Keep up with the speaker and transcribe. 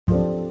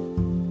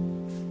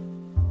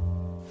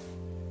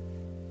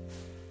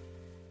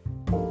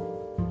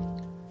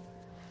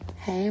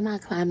Hey, my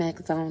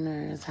Climax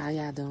owners, how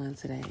y'all doing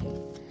today?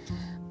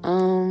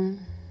 I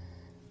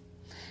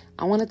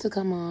wanted to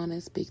come on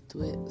and speak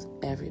with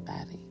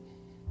everybody.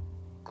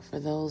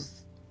 For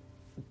those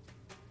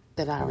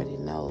that I already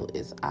know,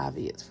 it's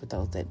obvious. For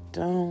those that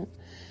don't,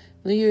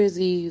 New Year's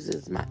Eve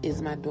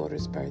is my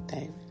daughter's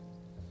birthday.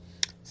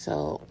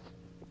 So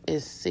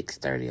it's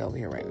 6:30 over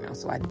here right now.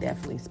 So I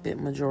definitely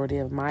spent majority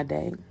of my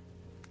day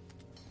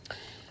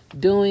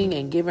doing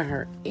and giving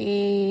her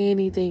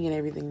anything and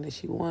everything that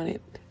she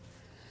wanted.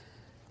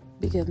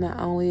 Because not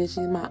only is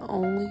she my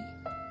only,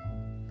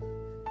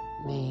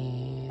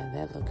 man,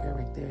 that little girl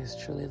right there is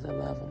truly the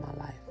love of my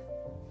life.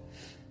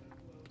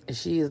 And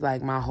she is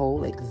like my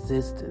whole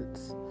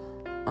existence.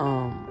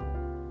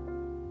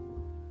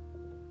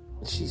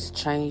 She's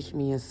changed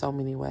me in so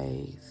many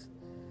ways.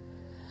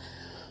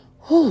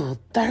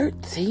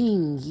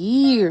 13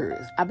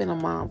 years. I've been a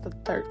mom for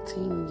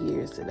 13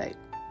 years today.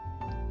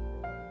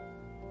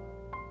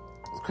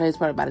 The crazy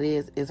part about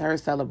it is her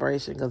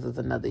celebration because it's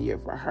another year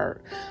for her.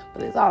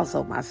 But it's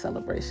also my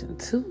celebration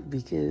too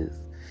because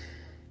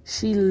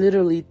she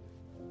literally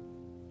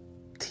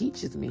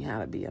teaches me how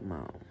to be a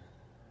mom.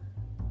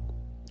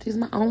 She's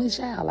my only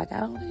child. Like, I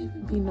don't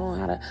even be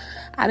knowing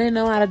I didn't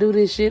know how to do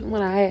this shit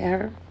when I had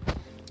her.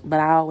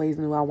 But I always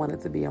knew I wanted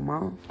to be a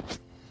mom.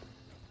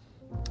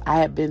 I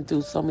had been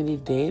through so many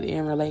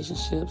dead-end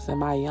relationships in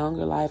my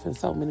younger life and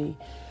so many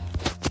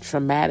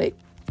traumatic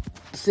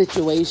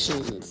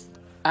situations.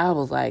 I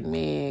was like,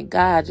 man,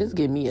 God, just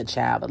give me a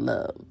child to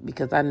love.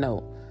 Because I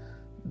know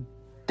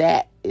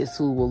that is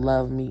who will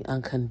love me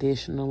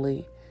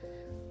unconditionally,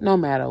 no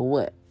matter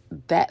what.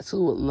 That's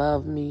who would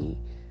love me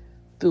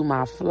through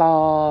my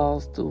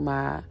flaws, through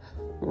my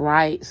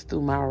rights,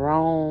 through my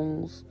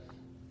wrongs.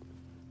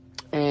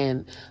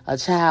 And a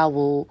child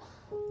will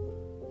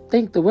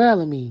think the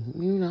world of me,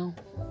 you know.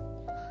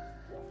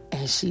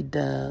 And she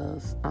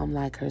does. I'm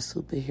like her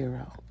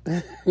superhero.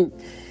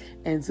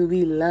 And to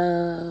be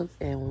loved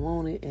and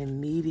wanted and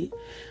needed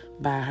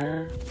by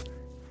her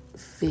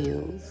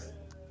feels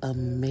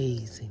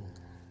amazing.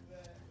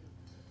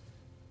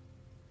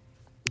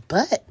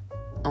 But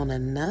on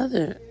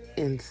another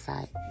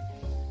insight,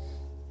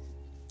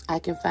 I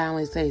can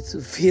finally say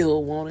to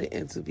feel wanted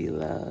and to be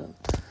loved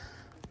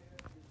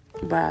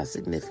by a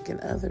significant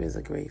other is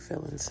a great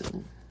feeling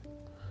too.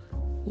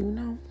 You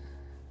know?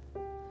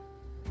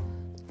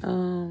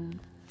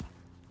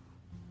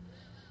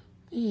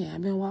 Yeah,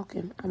 I've been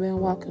walking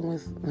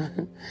with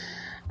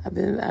I've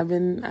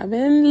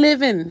been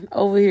living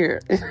over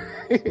here.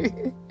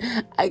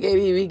 I can't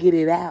even get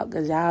it out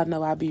because y'all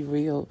know I be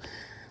real.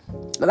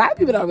 A lot of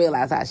people don't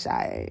realize how shy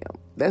I am.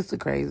 That's the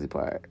crazy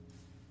part.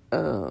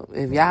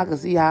 If y'all can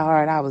see how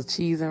hard I was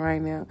cheesing right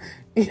now.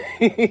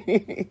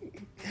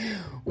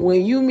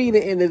 When you meet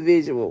an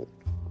individual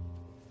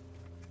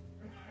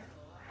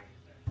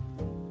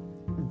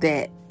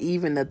that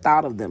even the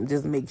thought of them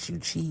just makes you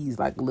cheese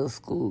like a little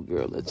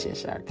schoolgirl, a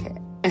Cheshire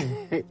cat.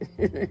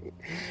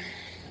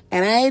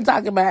 And I ain't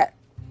talking about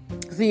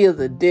seals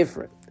are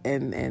different.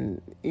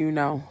 And you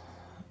know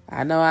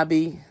I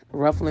be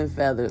ruffling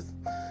feathers,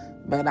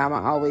 but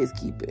I'ma always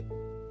keep it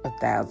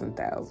 1,000.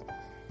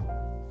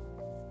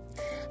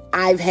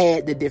 I've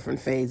had the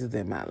different phases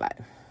in my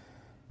life.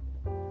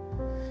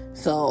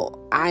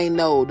 So I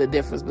know the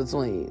difference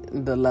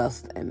between the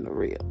lust and the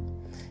real.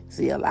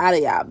 See, a lot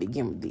of y'all be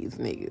getting with these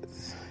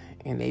niggas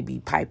and they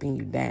be piping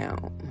you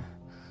down.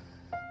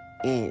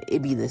 And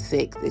it be the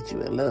sex that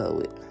you in love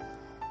with.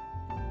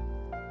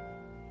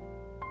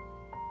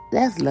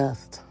 That's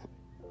lust.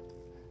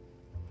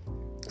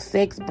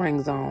 Sex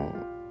brings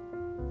on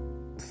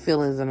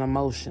feelings and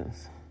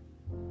emotions.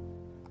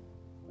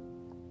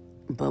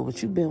 But when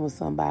you been with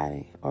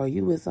somebody or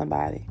you with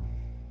somebody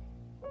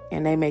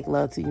and they make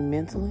love to you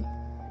mentally,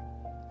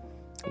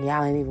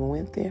 y'all ain't even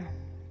went there.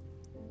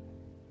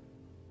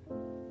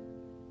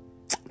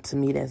 To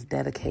me, that's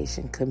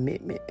dedication,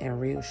 commitment, and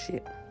real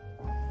shit.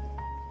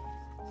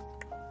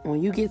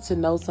 When you get to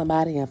know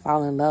somebody and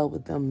fall in love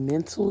with them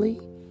mentally,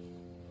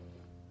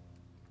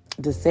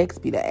 the sex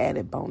be the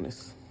added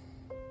bonus.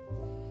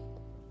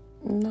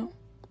 You know?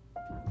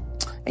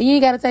 And you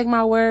ain't got to take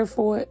my word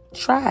for it.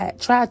 Try it.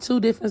 Try 2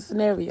 different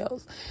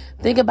scenarios.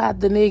 Think about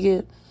the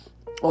nigga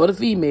or the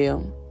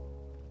female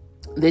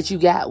that you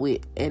got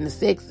with and the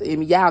sex,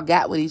 and y'all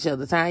got with each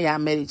other. The time y'all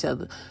met each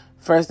other,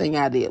 first thing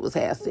y'all did was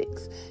have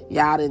sex.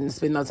 Y'all didn't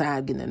spend no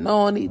time getting to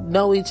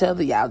know each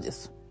other. Y'all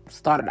just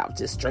started off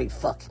just straight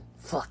fucking,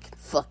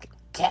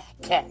 cat,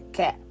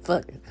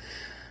 fucking.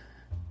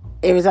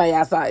 Every time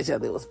y'all saw each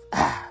other, it was,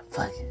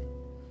 fucking.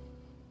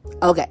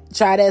 Okay,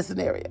 try that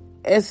scenario.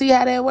 And see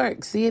how that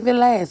works. See if it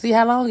lasts. See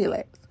how long it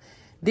lasts.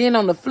 Then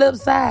on the flip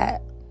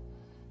side,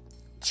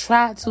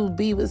 try to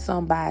be with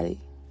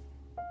somebody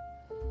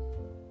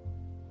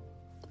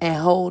and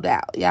hold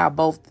out. Y'all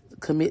both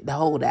commit to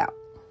hold out.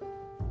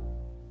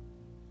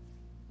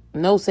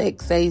 No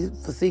sex, say,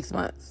 for 6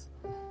 months.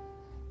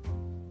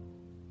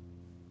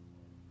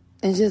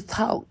 And just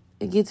talk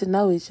and get to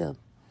know each other.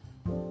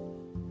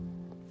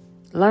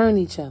 Learn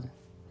each other.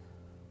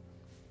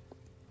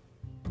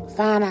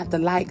 Find out the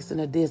likes and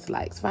the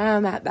dislikes.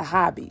 Find out the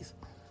hobbies.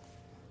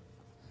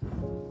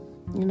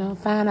 You know,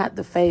 find out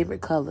the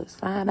favorite colors.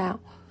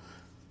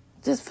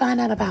 Just find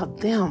out about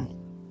them.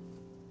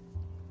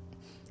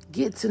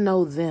 Get to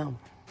know them.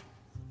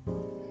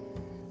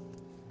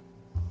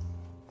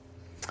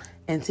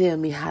 And tell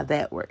me how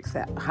that works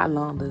out. How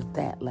long does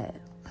that last?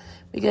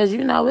 Because,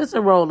 you know, it's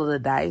a roll of the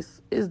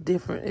dice. It's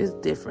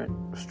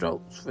different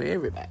strokes for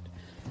everybody.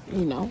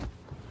 You know,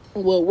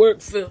 what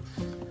works for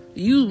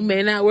you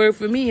may not work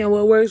for me, and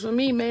what works for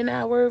me may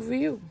not work for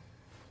you.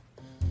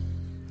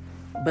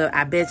 But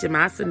I bet you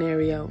my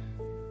scenario,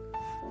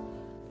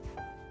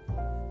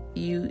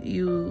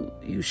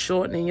 you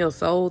shortening your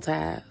soul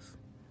ties.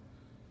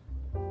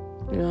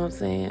 You know what I'm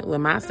saying?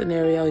 With my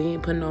scenario, you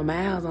ain't putting no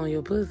miles on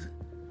your pussy.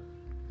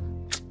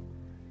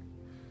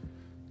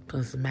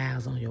 Put some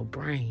miles on your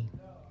brain.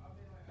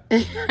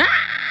 You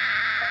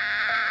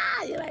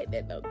like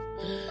that, though?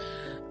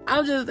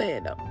 I'm just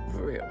saying, though,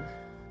 for real.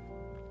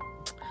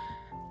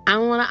 I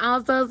want to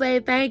also say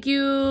thank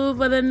you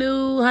for the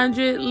new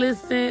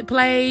 100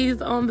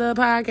 plays on the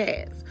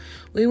podcast.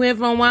 We went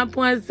from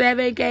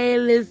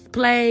 1.7K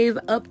plays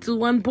up to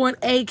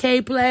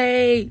 1.8K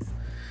plays.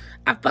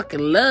 I fucking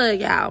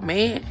love y'all,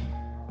 man.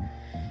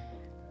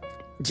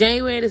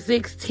 January the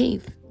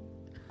 16th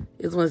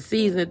is when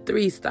season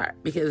 3 starts.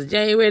 Because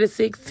January the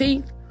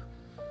 16th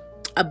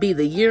will be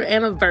the year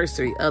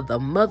anniversary of the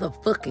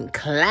motherfucking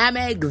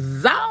Climax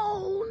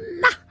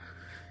Zone.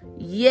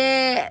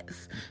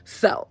 Yes.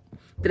 So,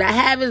 did I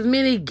have as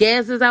many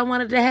guests as I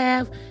wanted to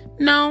have?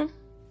 No.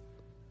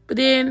 But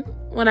then,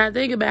 when I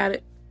think about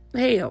it,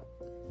 hell,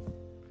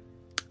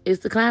 it's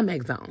the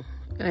Climax Zone.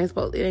 It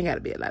ain't got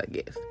to be a lot of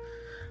guests.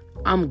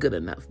 I'm good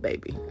enough,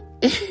 baby.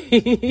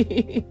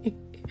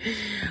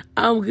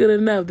 I'm good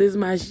enough. This is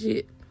my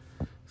shit.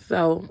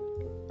 So,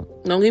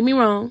 don't get me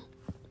wrong.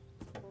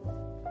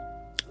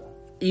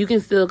 You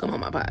can still come on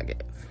my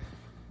podcast.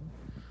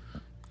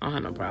 I don't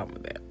have no problem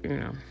with that, you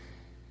know.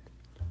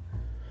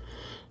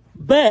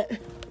 But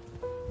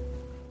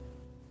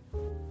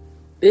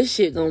this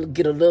shit gonna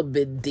get a little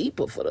bit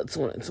deeper for the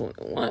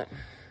 2021.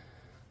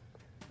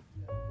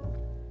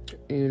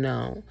 You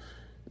know,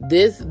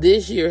 this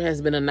year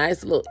has been a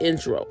nice little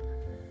intro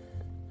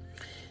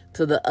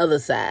to the other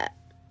side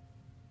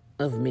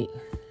of me.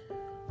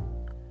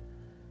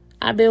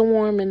 I've been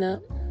warming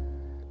up,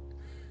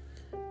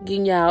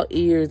 getting y'all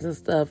ears and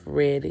stuff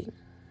ready.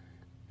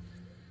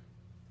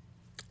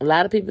 A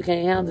lot of people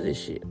can't handle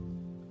this shit.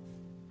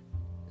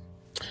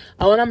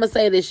 Oh, and I'm going to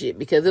say this shit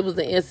because it was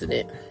an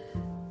incident.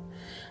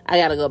 I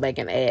got to go back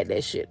and add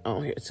that shit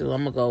on here too.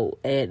 I'm going to go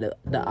add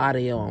the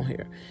audio on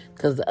here.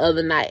 Because the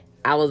other night,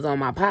 I was on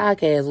my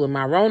podcast with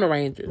my Rona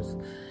Rangers.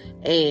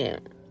 And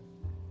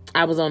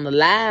I was on the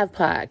live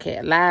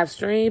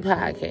stream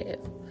podcast.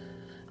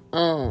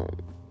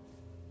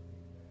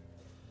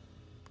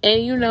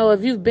 And you know,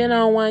 if you've been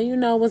on one, you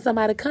know when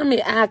somebody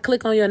comment, I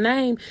click on your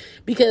name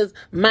because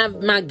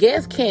my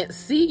guest can't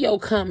see your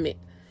comment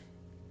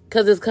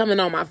because it's coming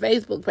on my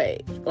Facebook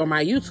page or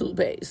my YouTube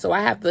page. So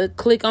I have to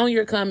click on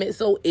your comment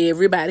so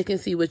everybody can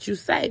see what you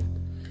say.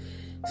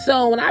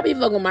 So when I be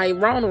fucking my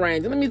Rona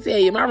Rangers, let me tell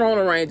you, my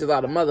Rona Rangers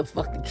are the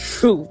motherfucking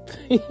truth.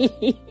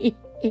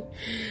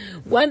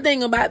 One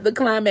thing about the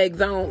Climax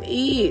Zone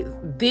is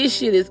this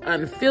shit is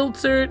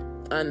unfiltered,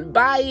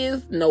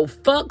 unbiased, no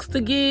fucks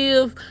to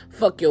give,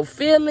 fuck your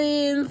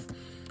feelings.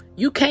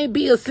 You can't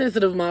be a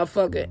sensitive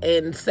motherfucker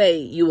and say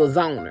you a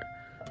zoner.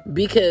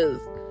 Because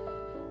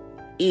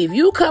if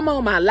you come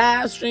on my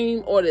live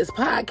stream or this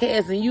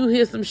podcast and you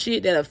hear some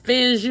shit that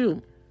offends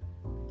you,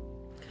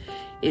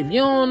 if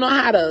you don't know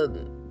how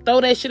to throw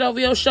that shit over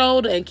your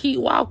shoulder and keep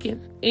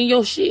walking in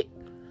your shit,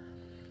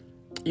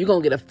 you're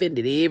going to get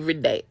offended every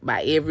day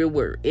by every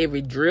word,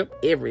 every drip,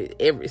 every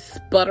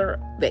sputter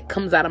that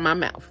comes out of my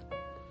mouth.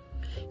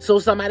 So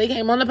somebody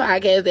came on the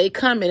podcast, they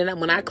commented, and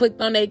when I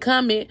clicked on their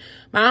comment,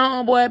 my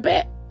homeboy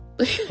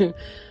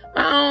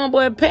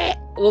Pat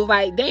was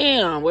like,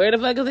 damn, where the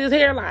fuck is his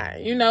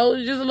hairline? You know,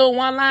 just a little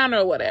one-liner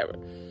or whatever.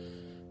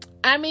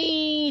 I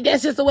mean,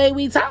 that's just the way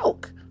we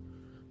talk.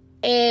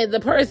 And the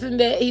person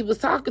that he was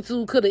talking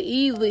to could have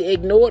easily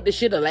ignored the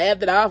shit or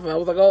laughed it off. And I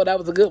was like, oh, that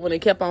was a good one,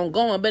 and kept on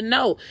going. But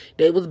no,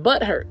 they was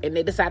butthurt, and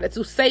they decided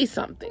to say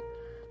something.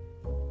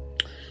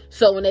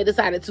 So when they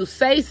decided to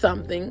say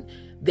something,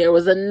 there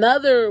was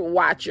another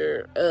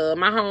watcher,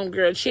 my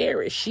homegirl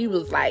Cherish. She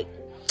was like,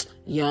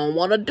 you don't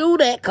want to do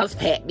that because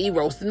Pat be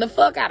roasting the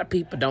fuck out of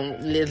people.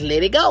 Let's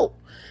let it go.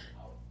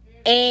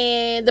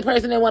 And the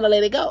person didn't want to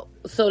let it go.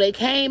 So they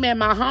came at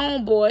my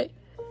homeboy,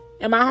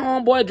 and my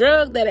homeboy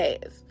drugged that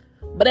ass.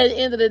 But at the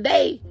end of the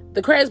day,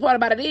 the crazy part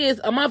about it is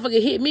a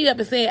motherfucker hit me up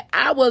and said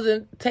I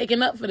wasn't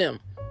taking up for them.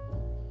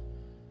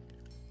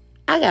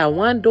 I got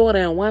one daughter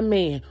and one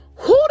man.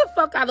 Who the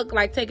fuck I look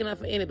like taking up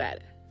for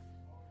anybody?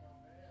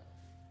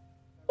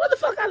 What the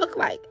fuck I look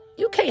like?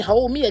 You can't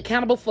hold me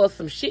accountable for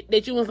some shit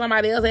that you and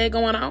somebody else had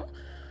going on.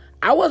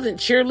 I wasn't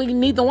cheerleading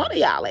neither one of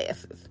y'all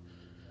asses.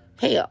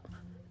 Hell,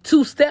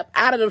 To step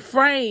out of the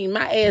frame,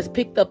 my ass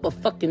picked up a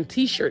fucking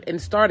t-shirt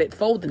and started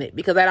folding it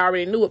because I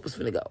already knew it was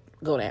finna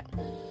go down.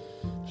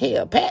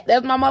 Hell, Pat,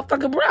 that's my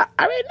motherfucking bra.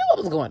 I already knew it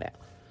was going down.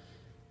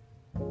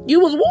 You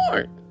was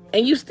warned,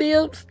 and you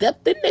still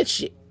stepped in that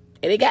shit.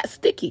 And it got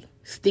sticky,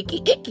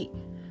 icky.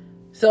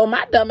 So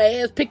my dumb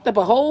ass picked up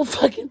a whole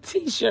fucking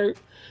t-shirt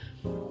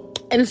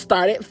and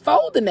started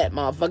folding that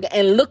motherfucker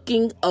and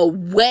looking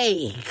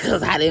away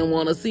because I didn't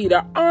want to see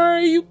the,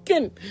 you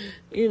can,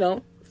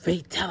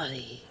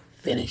 fatality.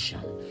 Finish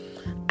him.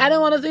 I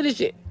don't want to see this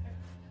shit.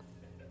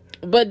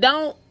 But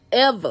don't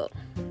ever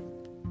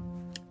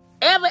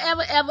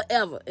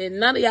in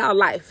none of y'all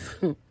life,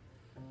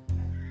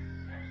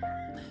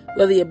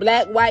 whether you're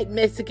black, white,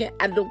 Mexican,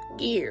 I don't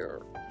care,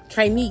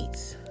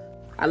 Chinese,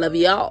 I love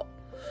y'all.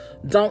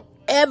 Don't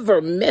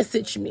ever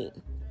message me,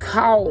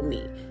 call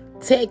me,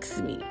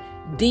 text me,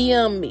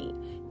 DM me,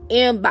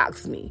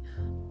 inbox me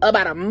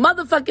about a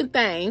motherfucking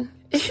thing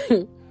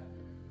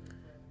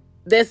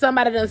that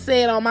somebody done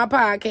said on my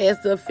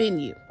podcast to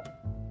offend you.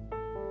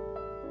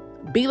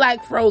 Be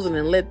like Frozen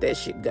and let that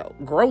shit go.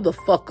 Grow the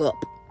fuck up.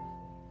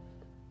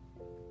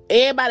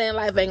 Everybody in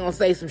life ain't gonna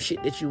say some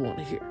shit that you want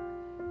to hear.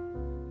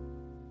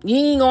 You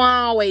ain't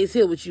gonna always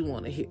hear what you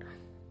want to hear.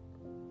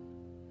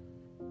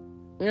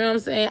 You know what I'm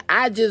saying?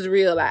 I just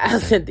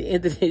realized at the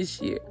end of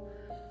this year,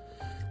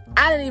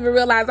 I didn't even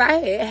realize I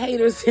had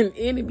haters and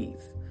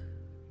enemies.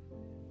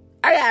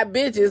 I got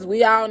bitches,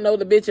 we all know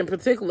the bitch in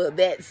particular,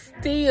 that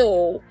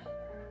still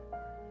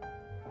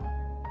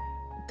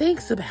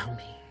thinks about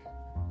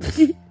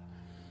me.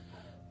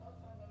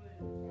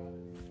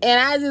 And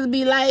I just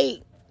be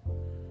like,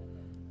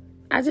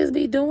 I just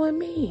be doing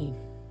me.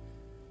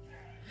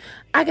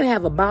 I can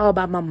have a ball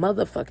by my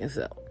motherfucking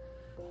self.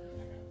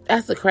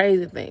 That's the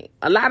crazy thing.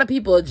 A lot of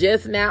people are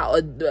just now,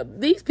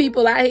 these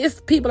people out here, it's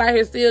people out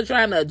here still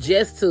trying to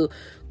adjust to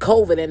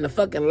COVID and the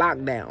fucking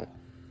lockdown.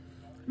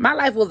 My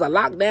life was a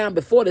lockdown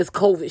before this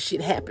COVID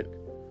shit happened.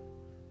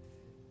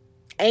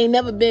 Ain't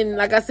never been,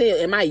 like I said,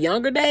 in my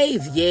younger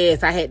days,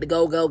 yes, I had to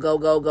go,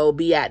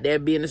 be out there,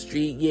 be in the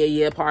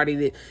street,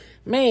 party.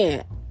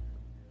 Man,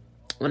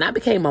 when I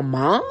became a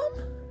mom,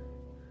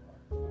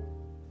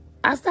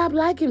 I stopped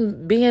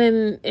liking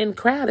being in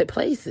crowded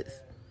places.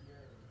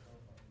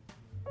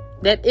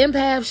 That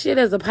empath shit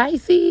as a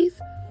Pisces,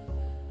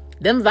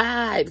 them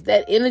vibes,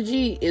 that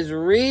energy is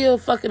real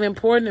fucking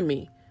important to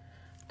me.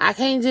 I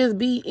can't just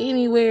be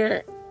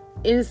anywhere,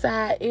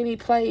 inside any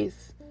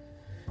place,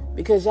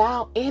 because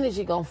y'all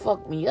energy gonna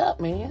fuck me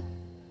up, man.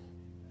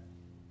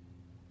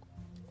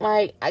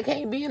 Like, I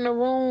can't be in the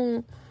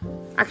room.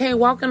 I can't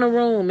walk in the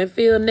room and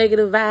feel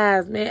negative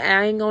vibes, man.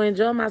 I ain't gonna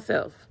enjoy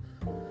myself.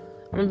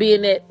 I'm gonna be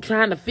in that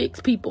trying to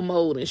fix people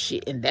mode and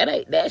shit. And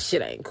that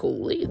shit ain't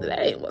cool either. That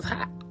ain't what's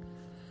hot.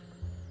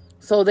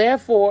 So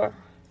therefore,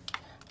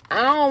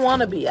 I don't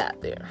want to be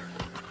out there.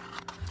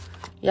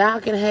 Y'all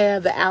can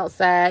have the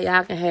outside.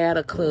 Y'all can have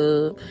the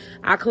club.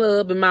 I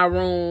club in my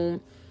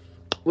room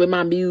with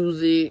my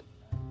music.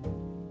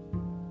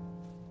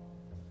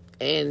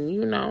 And,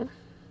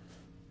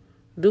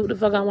 do what the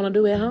fuck I want to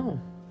do at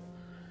home.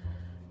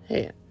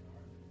 Hell,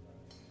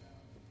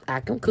 I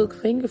can cook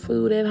finger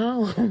food at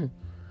home.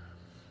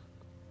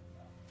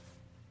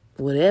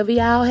 Whatever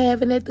y'all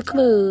having at the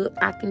club,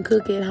 I can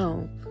cook at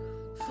home.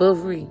 For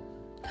free.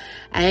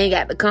 I ain't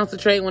got to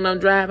concentrate when I'm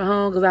driving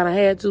home because I done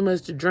had too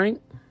much to drink.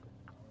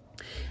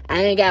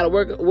 I ain't got to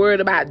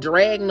worried about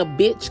dragging a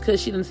bitch because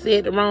she done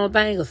said the wrong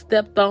thing or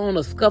stepped on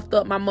or scuffed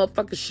up my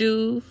motherfucking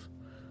shoes.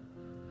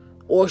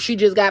 Or she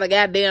just got a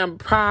goddamn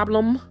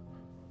problem.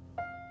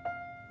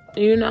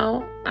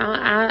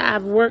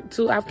 I've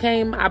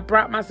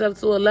brought myself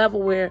to a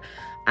level where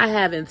I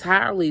have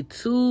entirely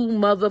too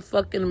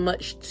motherfucking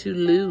much to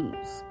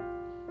lose.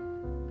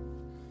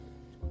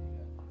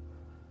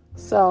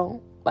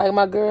 So, like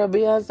my girl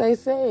Beyonce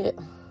said,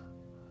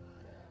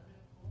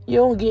 you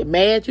don't get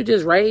mad, you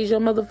just raise your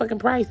motherfucking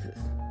prices.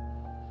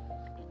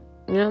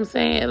 You know what I'm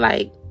saying?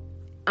 Like,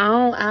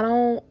 I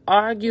don't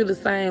argue the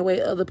same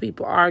way other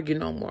people argue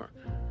no more.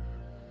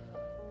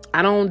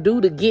 I don't do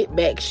the get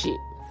back shit.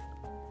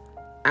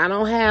 I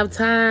don't have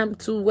time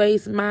to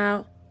waste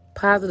my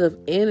positive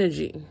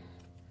energy.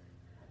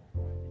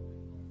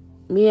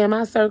 Me and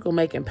my circle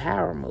making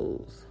power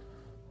moves.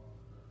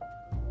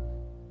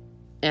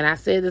 And I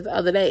said this the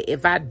other day,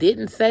 if I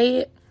didn't say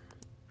it,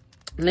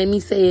 let me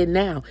say it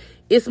now.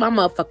 It's my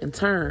motherfucking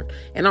turn.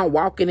 And I'm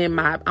walking in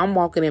my path, I'm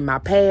walking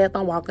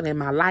in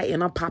my light,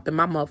 and I'm popping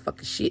my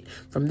motherfucking shit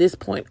from this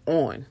point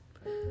on.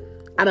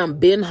 I done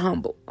been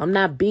humble. I'm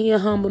not being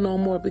humble no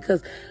more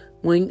because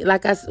when I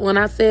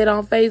said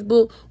on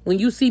Facebook, when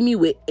you see me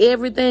with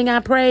everything I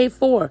prayed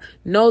for,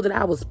 know that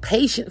I was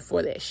patient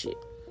for that shit.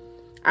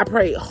 I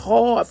prayed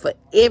hard for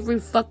every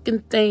fucking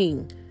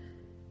thing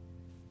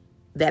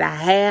that I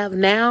have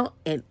now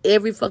and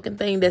every fucking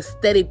thing that's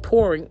steady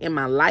pouring in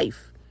my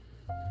life.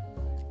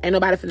 Ain't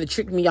nobody finna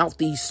trick me off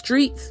these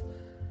streets.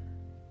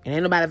 And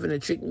ain't nobody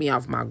finna trick me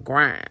off my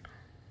grind.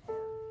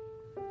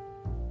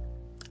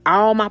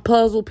 All my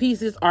puzzle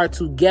pieces are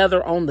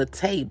together on the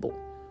table.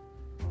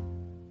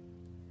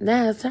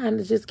 Now it's time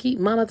to just keep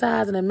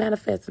monetizing and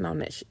manifesting on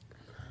that shit.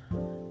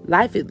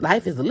 Life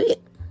is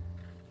lit.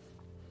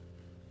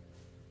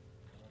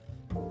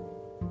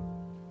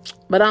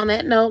 But on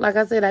that note, like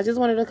I said, I just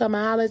wanted to come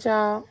and holler at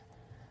y'all.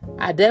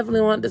 I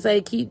definitely wanted to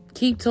say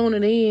keep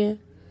tuning in,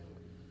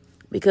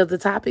 because the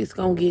topic's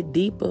gonna get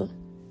deeper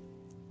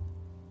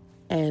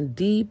and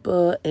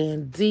deeper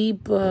and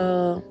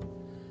deeper.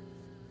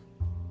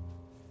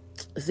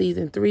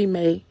 Season 3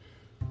 may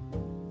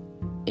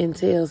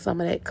entail some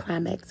of that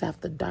climax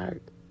after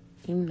dark.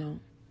 You know,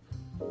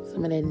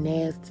 some of that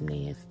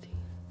nasty.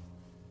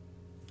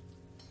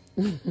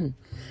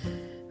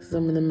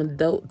 Some of them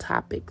adult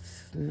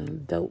topics and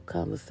adult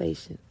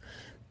conversations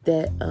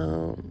that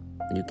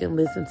you can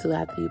listen to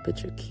after you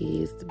put your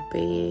kids to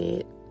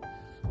bed.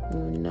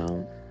 You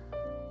know,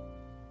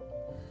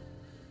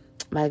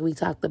 like we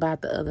talked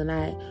about the other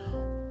night,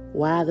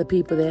 why the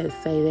people that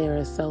say they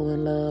are so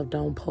in love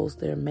don't post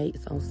their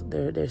mates on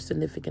their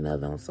significant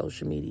other on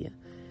social media.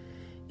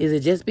 Is it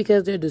just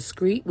because they're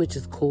discreet, which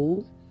is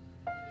cool?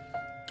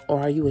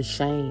 Or are you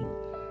ashamed?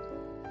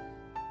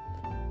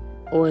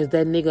 Or is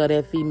that nigga or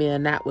that female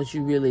not what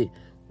you really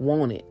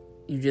wanted?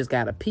 You just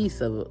got a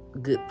piece of a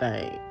good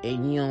thing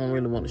and you don't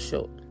really want to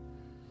show it.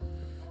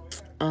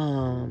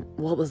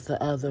 What was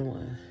the other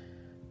one?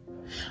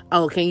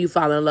 Oh, can you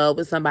fall in love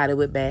with somebody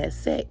with bad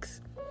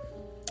sex?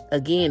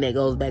 Again, that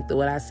goes back to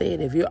what I said.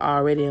 If you're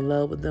already in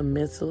love with them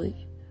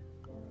mentally,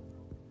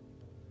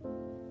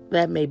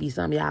 that may be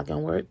something y'all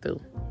can work through.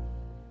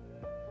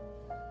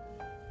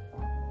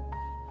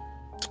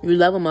 You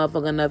love a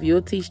motherfucker enough,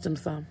 you'll teach them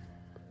something.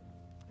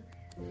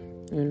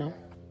 You know?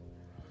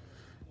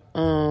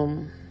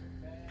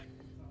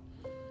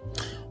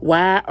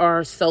 Why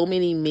are so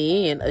many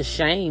men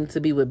ashamed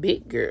to be with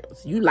big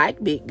girls? You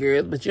like big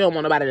girls, but you don't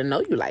want nobody to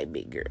know you like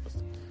big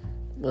girls.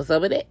 What's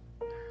up with that?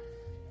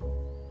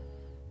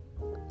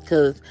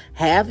 Because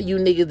half of you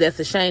niggas that's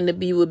ashamed to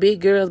be with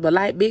big girls but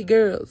like big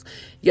girls,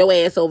 your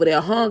ass over there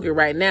hungry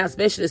right now,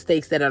 especially the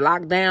states that are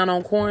locked down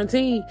on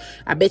quarantine.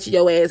 I bet you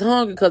your ass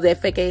hungry because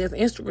that fake ass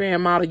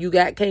Instagram model you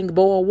got can't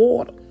boil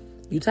water.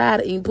 You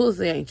tired of eating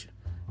pussy, ain't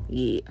you?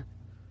 Yeah.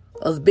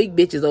 Us big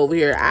bitches over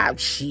here,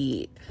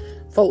 shit.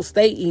 Folks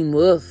stay eating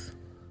with us.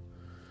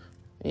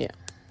 Yeah.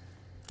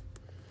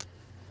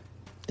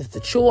 It's the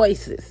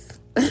choices.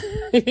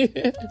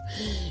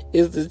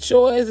 It's the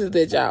choices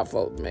that y'all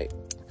folks make.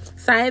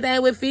 Same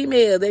thing with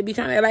females. They be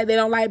trying to act like they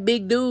don't like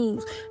big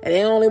dudes and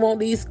they only want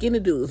these skinny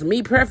dudes.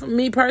 Me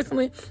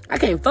personally, I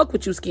can't fuck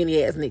with you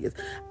skinny ass niggas.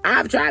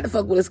 I've tried to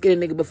fuck with a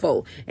skinny nigga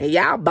before, and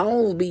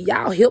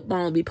y'all hip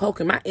bones be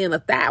poking my inner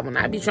thigh when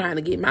I be trying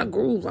to get my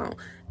grooves on.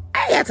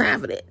 I ain't got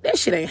time for that. That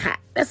shit ain't hot.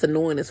 That's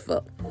annoying as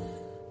fuck.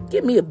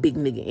 Give me a big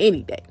nigga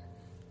any day.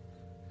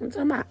 I'm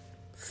talking about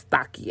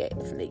stocky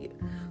ass nigga,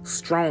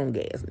 strong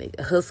ass nigga,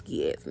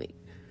 husky ass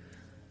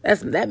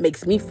nigga. That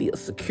makes me feel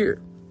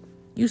secure.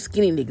 You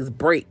skinny niggas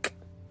break.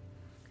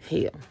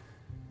 Hell.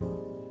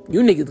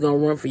 You niggas gonna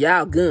run for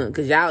y'all gun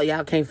because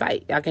y'all can't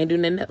fight. Y'all can't do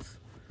nothing else.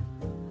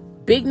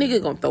 Big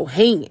nigga gonna throw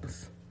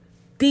hands.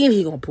 Then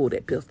he gonna pull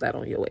that pistol out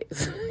on your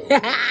ass.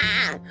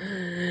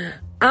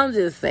 I'm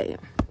just saying.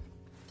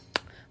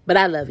 But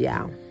I love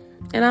y'all.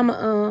 And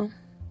I'll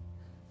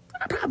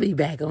probably be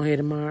back on here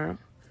tomorrow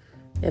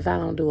if I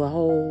don't do a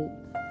whole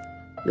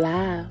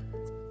live.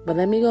 But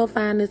let me go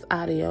find this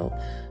audio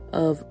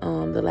of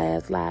the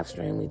last live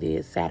stream we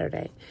did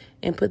Saturday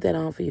and put that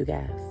on for you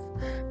guys.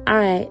 All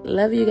right.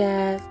 Love you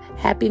guys.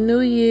 Happy New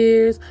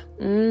Year's.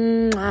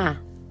 Mwah.